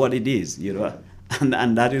that is what it is, you know,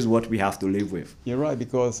 and that is what we have to live with. You're right,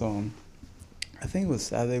 because I think it was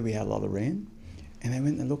Saturday we had a lot of rain, and I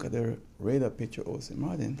went and looked at the radar picture over St.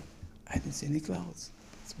 Martin. I didn't see any clouds.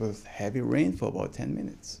 It was heavy rain for about 10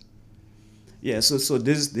 minutes. Yeah, so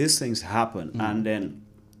these things happen, and then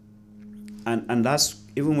and that's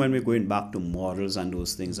even when we're going back to models and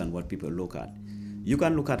those things and what people look at. You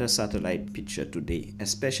can look at a satellite picture today,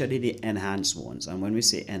 especially the enhanced ones. And when we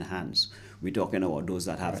say enhanced, we're talking about those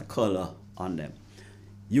that have color on them.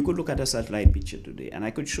 You could look at a satellite picture today, and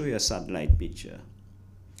I could show you a satellite picture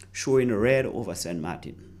showing red over St.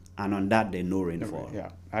 Martin. And on that day, no rainfall. Yeah,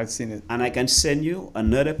 I've seen it. And I can send you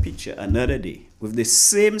another picture another day with the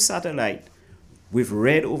same satellite with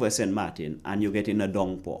red over St. Martin, and you're getting a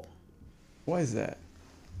downpour. Why is that?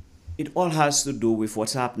 It all has to do with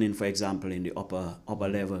what's happening, for example, in the upper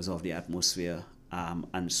levels of the atmosphere,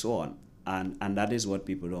 and so on. And that is what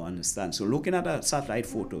people don't understand. So looking at a satellite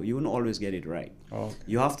photo, you won't always get it right. Okay.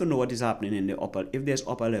 You have to know what is happening in the if there's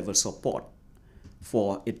upper level support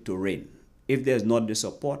for it to rain. If there's not the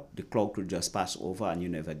support, the cloud could just pass over and you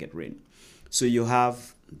never get rain. So you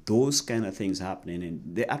have those kind of things happening,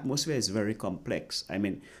 and the atmosphere is very complex. I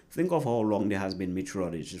mean, think of how long there has been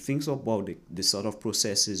meteorology. Think about the sort of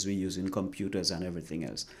processes we use in computers and everything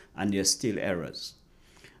else, and there's still errors.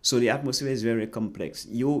 So the atmosphere is very complex.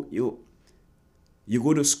 You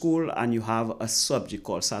go to school and you have a subject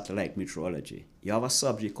called satellite meteorology. You have a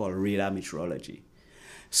subject called radar meteorology.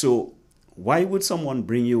 So why would someone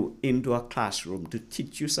bring you into a classroom to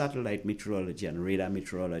teach you satellite meteorology and radar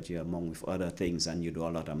meteorology, among with other things, and you do a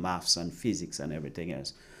lot of maths and physics and everything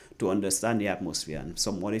else to understand the atmosphere, and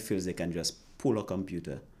somebody feels they can just pull a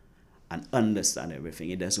computer and understand everything?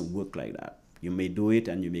 It doesn't work like that. You may do it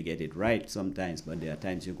and you may get it right sometimes, but there are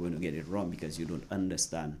times you're going to get it wrong because you don't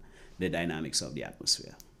understand the dynamics of the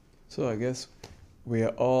atmosphere. So I guess we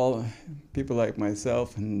are all, people like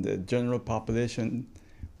myself and the general population,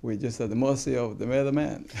 we're just at the mercy of the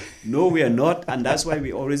weatherman. No, we are not, and that's why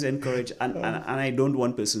we always encourage, and I don't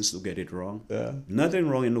want persons to get it wrong. Yeah. Nothing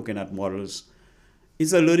wrong in looking at models.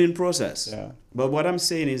 It's a learning process. Yeah. But what I'm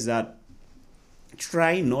saying is that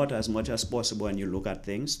try not as much as possible when you look at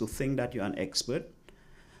things to think that you're an expert,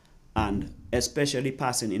 and especially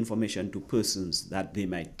passing information to persons that they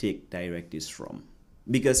might take directives from.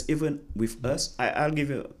 Because even with us,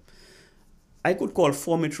 I could call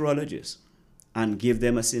 4 meteorologists and give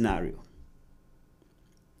them a scenario.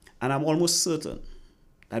 And I'm almost certain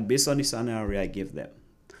that based on the scenario I give them,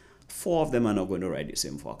 4 of them are not going to write the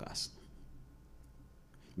same forecast.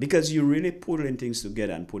 Because you really putting things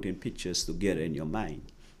together and putting pictures together in your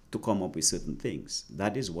mind to come up with certain things.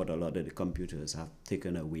 That is what a lot of the computers have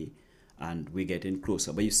taken away, and we're getting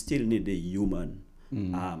closer. But you still need the human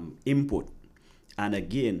input. And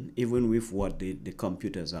again, even with what the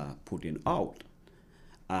computers are putting out,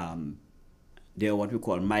 there are what we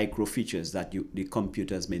call micro features that the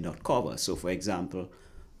computers may not cover. So for example,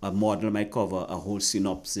 a model might cover a whole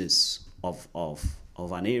synopsis of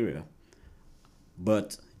an area.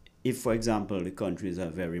 But if, for example, the country is a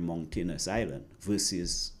very mountainous island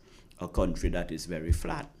versus a country that is very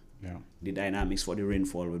flat, Yeah. the dynamics for the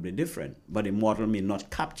rainfall will be different. But the model may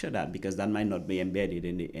not capture that because that might not be embedded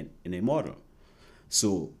in a model.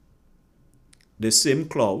 So the same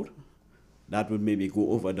cloud that would maybe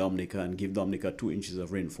go over Dominica and give Dominica 2 inches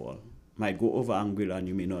of rainfall might go over Anguilla and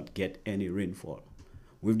you may not get any rainfall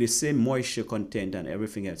with the same moisture content and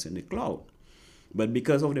everything else in the cloud. But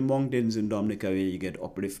because of the mountains in Dominica where you get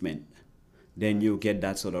upliftment, then you get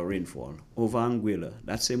that sort of rainfall. Over Anguilla,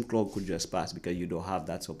 that same cloud could just pass because you don't have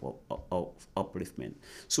that sort of upliftment.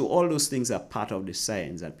 So all those things are part of the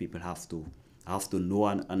science that people have to know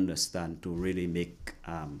and understand to really make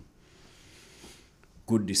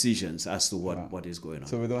good decisions as to what is going on.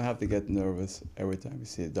 So we don't have to get nervous every time we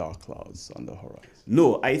see dark clouds on the horizon.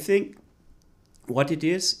 No, I think what it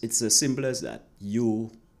is, it's as simple as that.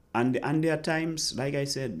 And there are times, like I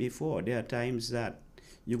said before, there are times that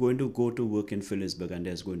you're going to go to work in Phillipsburg and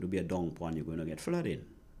there's going to be a downpour and you're going to get flooding.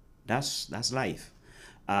 That's life.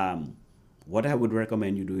 What I would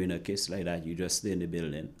recommend you do in a case like that, you just stay in the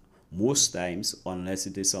building. Most times, unless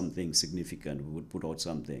it is something significant, we would put out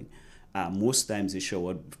something. Most times the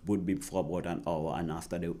shower would be for about an hour, and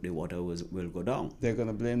after the water will go down. They're going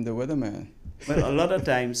to blame the weatherman. Well, a lot of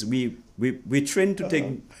times we train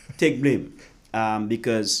to take blame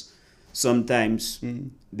because Sometimes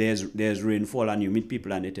there's rainfall and you meet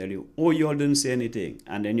people and they tell you, oh, you all didn't say anything.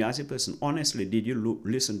 And then you ask a person, honestly, did you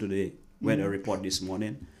listen to the weather report this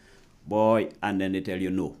morning? Boy, and then they tell you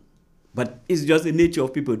no. But it's just the nature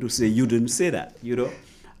of people to say you didn't say that, you know.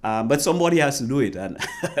 But somebody has to do it, and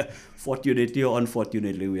fortunately or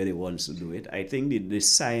unfortunately, we're the ones to do it. I think the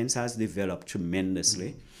science has developed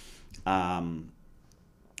tremendously. One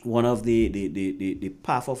of the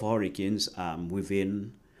path of hurricanes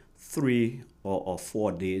within 3 or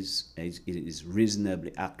 4 days is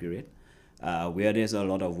reasonably accurate. Where there's a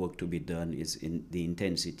lot of work to be done is in the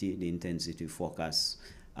intensity. The intensity forecast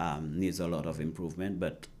needs a lot of improvement,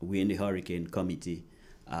 but we in the Hurricane Committee,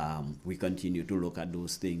 we continue to look at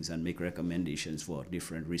those things and make recommendations for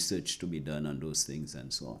different research to be done on those things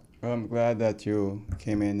and so on. Well, I'm glad that you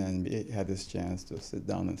came in and had this chance to sit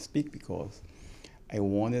down and speak, because I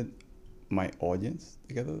wanted my audience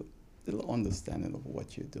to get a little understanding of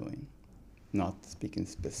what you're doing, not speaking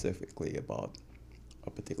specifically about a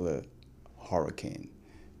particular hurricane,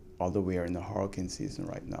 although we are in the hurricane season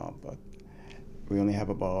right now, but we only have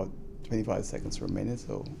about 25 seconds remaining,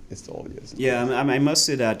 so it's all yours. Yeah, I must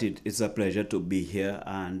say that it's a pleasure to be here,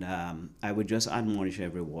 and I would just admonish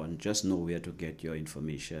everyone, just know where to get your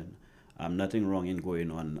information. Nothing wrong in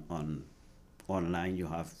going on online. You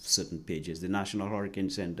have certain pages. The National Hurricane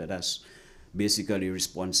Center, that's basically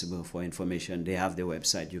responsible for information. They have their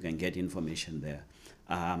website. You can get information there.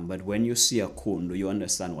 But when you see a cone, do you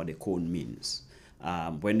understand what a cone means?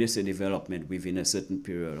 When they say development within a certain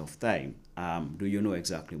period of time, do you know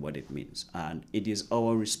exactly what it means? And it is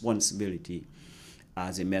our responsibility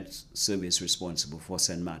as a Met Service responsible for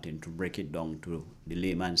St. Martin to break it down to the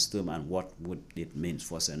layman's term and what would it mean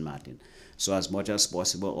for St. Martin. So as much as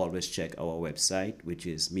possible, always check our website, which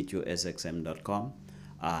is meteosxm.com.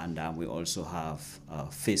 And we also have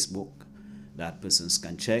Facebook that persons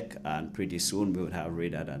can check, and pretty soon we would have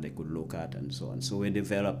radar that they could look at and so on. So we're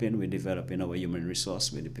developing our human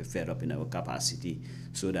resource, we're developing our capacity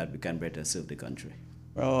so that we can better serve the country.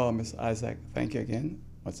 Well, Mr. Isaac, thank you again.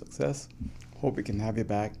 Much success. Hope we can have you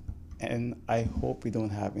back, and I hope we don't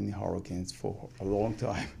have any hurricanes for a long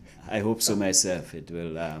time. I hope so myself. It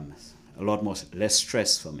will a lot less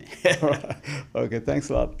stress for me. Okay, thanks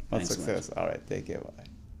a lot. Much Thanks success. All right, take care. Bye.